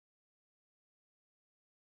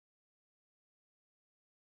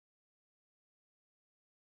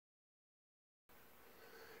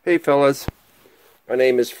Hey fellas, my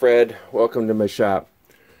name is Fred. Welcome to my shop.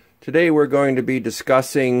 Today we're going to be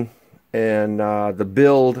discussing the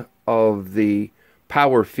build of the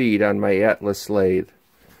power feed on my Atlas lathe.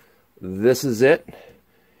 This is it.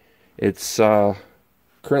 It's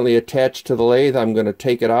currently attached to the lathe. I'm going to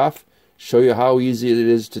take it off, show you how easy it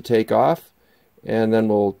is to take off, and then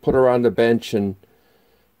we'll put her on the bench and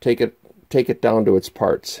take it down to its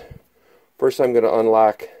parts. First I'm going to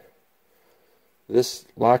unlock this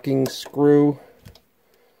locking screw,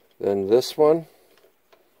 then this one,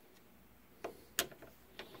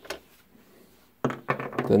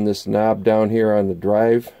 then this knob down here on the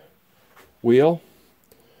drive wheel,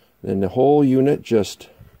 then the whole unit just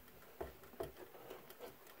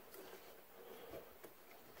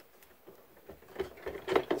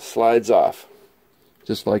slides off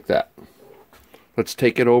just like that. Let's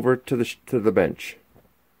take it over to the bench.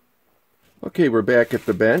 Okay, we're back at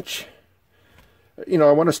the bench.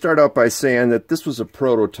 I want to start out by saying that this was a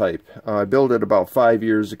prototype. I built it about 5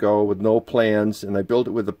 years ago with no plans, and I built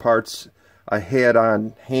it with the parts I had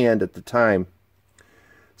on hand at the time.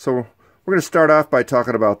 So we're going to start off by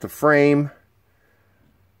talking about the frame,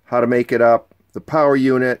 how to make it up, the power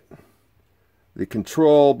unit, the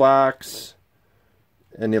control box,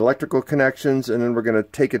 and the electrical connections, and then we're going to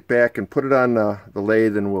take it back and put it on the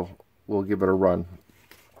lathe, and we'll give it a run.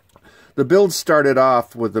 The build started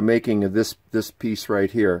off with the making of this piece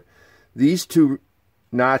right here. These two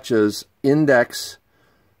notches index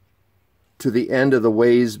to the end of the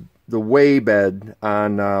way bed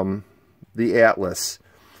on the Atlas.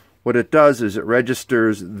 What it does is it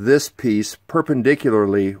registers this piece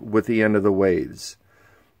perpendicularly with the end of the ways.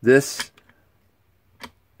 This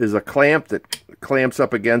is a clamp that clamps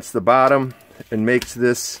up against the bottom and makes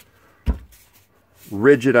this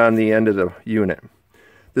rigid on the end of the unit.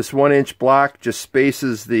 This 1-inch block just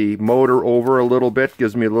spaces the motor over a little bit,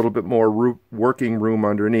 gives me a little bit more working room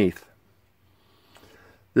underneath.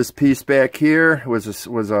 This piece back here was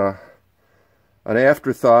an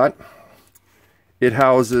afterthought. It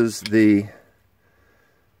houses the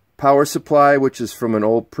power supply, which is from an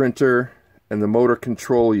old printer, and the motor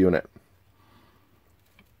control unit.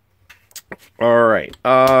 Alright,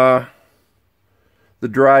 the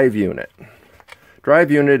drive unit.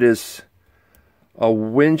 Drive unit is a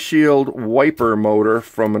windshield wiper motor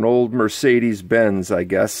from an old Mercedes-Benz, I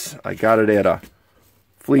guess. I got it at a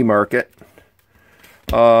flea market.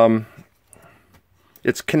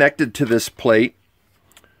 It's connected to this plate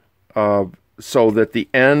so that the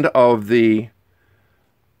end of the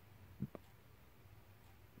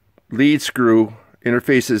lead screw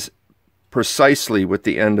interfaces precisely with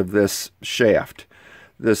the end of this shaft.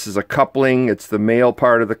 This is a coupling. It's the male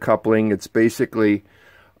part of the coupling. It's basically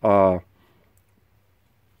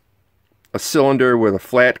a cylinder with a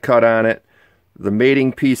flat cut on it. The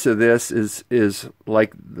mating piece of this is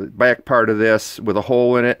like the back part of this with a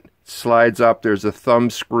hole in it. Slides up. There's a thumb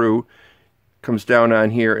screw, comes down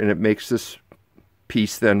on here, and it makes this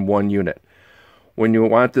piece then one unit. When you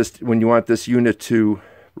want this unit to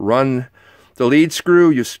run the lead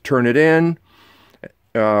screw, you turn it in.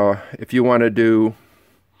 If you want to do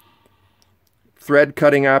thread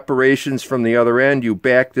cutting operations from the other end, you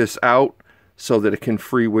back this out so that it can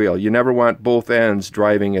freewheel. You never want both ends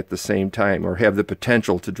driving at the same time, or have the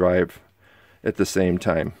potential to drive at the same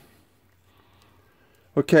time.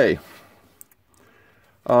 Okay.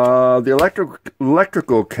 The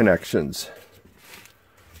electrical connections.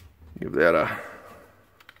 Give that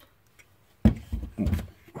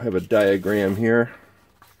have a diagram here.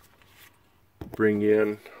 Bring you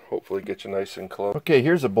in, hopefully get you nice and close. Okay,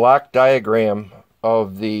 here's a block diagram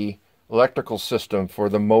of the electrical system for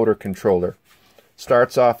the motor controller.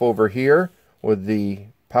 Starts off over here with the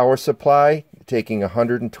power supply taking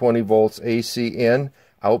 120 volts AC in,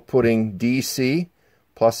 outputting DC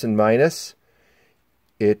plus and minus.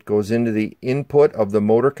 It goes into the input of the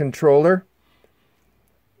motor controller.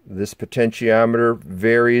 This potentiometer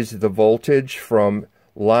varies the voltage from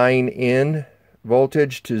line in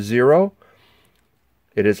voltage to 0.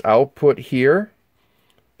 It is output here.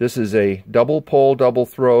 This is a double pole, double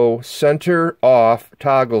throw, center off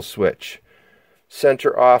toggle switch.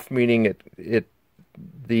 Center off meaning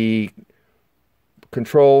the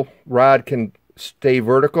control rod can stay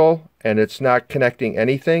vertical and it's not connecting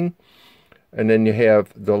anything. And then you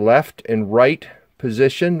have the left and right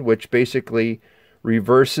position, which basically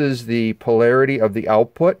reverses the polarity of the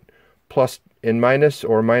output, plus and minus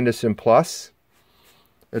or minus and plus.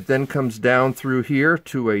 It then comes down through here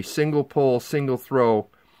to a single pole, single throw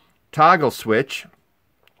toggle switch.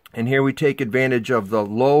 And here we take advantage of the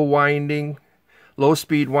low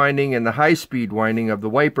speed winding and the high speed winding of the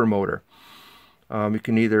wiper motor. You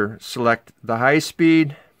can either select the high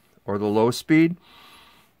speed or the low speed.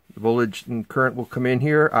 The voltage and current will come in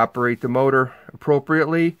here, operate the motor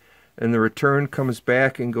appropriately, and the return comes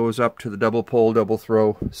back and goes up to the double pole, double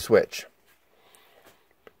throw switch.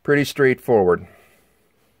 Pretty straightforward.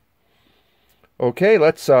 Okay,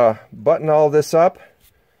 let's button all this up,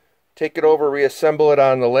 take it over, reassemble it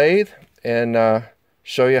on the lathe, and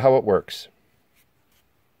show you how it works.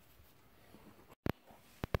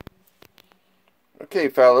 Okay,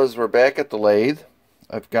 fellas, we're back at the lathe.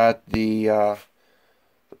 I've got the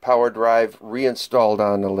power drive reinstalled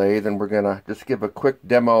on the lathe, and we're going to just give a quick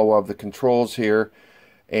demo of the controls here,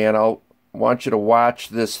 and I'll want you to watch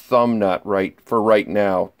this thumb nut for right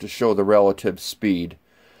now to show the relative speed.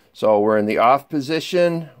 So we're in the off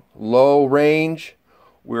position, low range.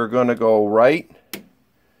 We're going to go right,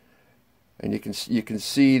 and you can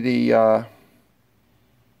see the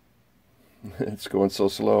it's going so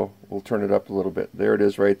slow. We'll turn it up a little bit. There it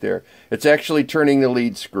is right there. It's actually turning the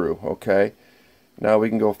lead screw, okay? Now we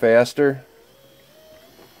can go faster.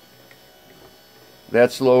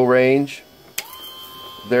 That's low range.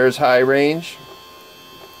 There's high range.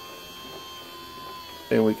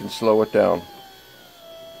 And we can slow it down.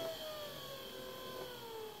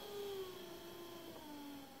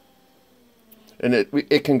 And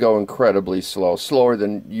it can go incredibly slow, slower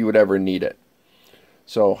than you would ever need it.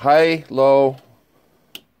 So high, low,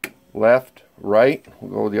 left, right.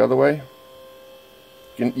 We'll go the other way.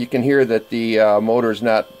 You can hear that the motor's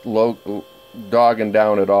not dogging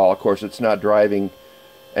down at all. Of course, it's not driving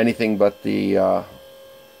anything but the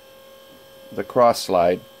cross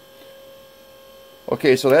slide.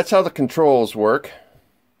 Okay, so that's how the controls work.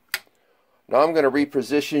 Now I'm going to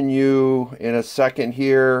reposition you in a second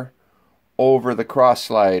here over the cross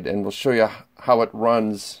slide, and we'll show you how it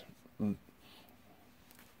runs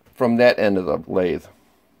from that end of the lathe.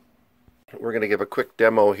 We're going to give a quick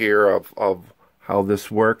demo here of how this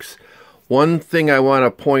works. One thing I want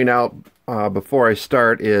to point out before I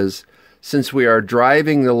start is, since we are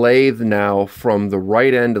driving the lathe now from the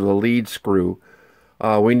right end of the lead screw,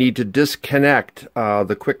 we need to disconnect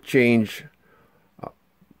the quick change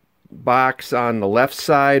box on the left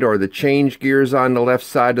side, or the change gears on the left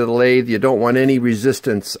side of the lathe. You don't want any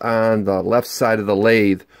resistance on the left side of the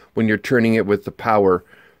lathe when you're turning it with the power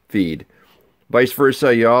feed. Vice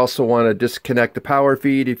versa, you also want to disconnect the power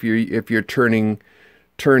feed if you're turning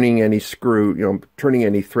any screw, turning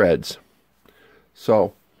any threads.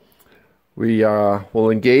 So we will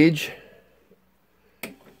engage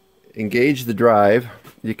the drive.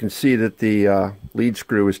 You can see that the lead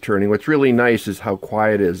screw is turning. What's really nice is how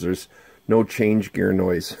quiet it is. There's no change gear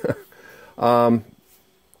noise. Right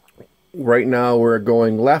now we're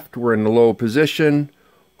going left. We're in the low position.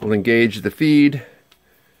 We'll engage the feed,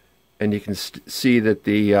 and you can see that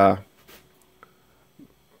the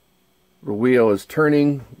wheel is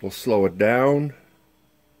turning. We'll slow it down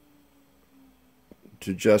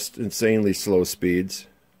to just insanely slow speeds.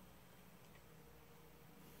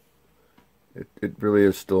 It really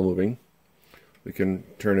is still moving. We can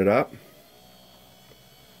turn it up.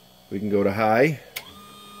 We can go to high.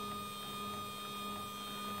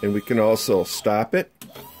 And we can also stop it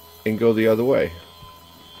and go the other way.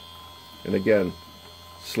 And again,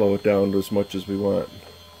 slow it down to as much as we want.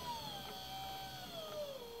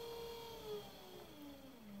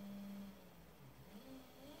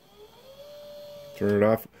 Turn it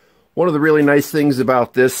off. One of the really nice things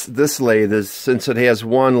about this lathe is, since it has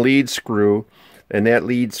one lead screw, and that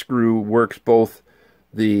lead screw works both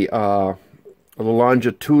the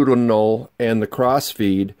longitudinal and the cross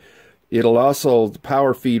feed, the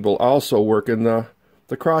power feed will also work in the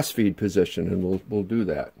cross feed position, and we'll do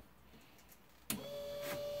that.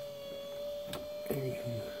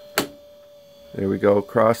 There we go,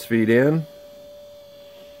 cross feed in.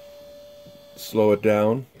 Slow it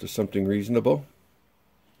down to something reasonable.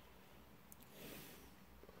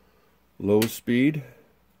 Low speed.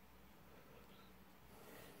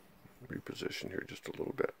 Reposition here just a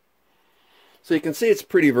little bit. So you can see it's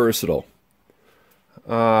pretty versatile.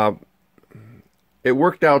 It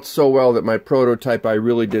worked out so well that my prototype, I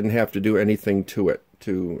really didn't have to do anything to it.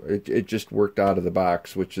 It just worked out of the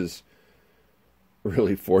box, which is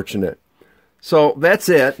really fortunate. So that's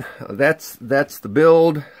it. That's the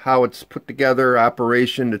build, how it's put together,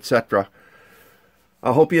 operation, etc.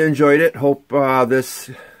 I hope you enjoyed it. Hope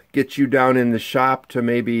this gets you down in the shop to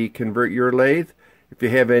maybe convert your lathe. If you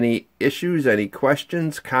have any issues, any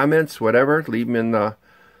questions, comments, whatever, leave them in the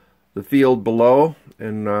field below,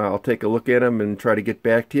 and I'll take a look at them and try to get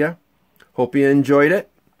back to you. Hope you enjoyed it.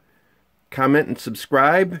 Comment and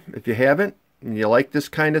subscribe if you haven't and you like this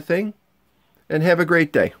kind of thing, and have a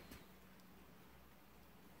great day.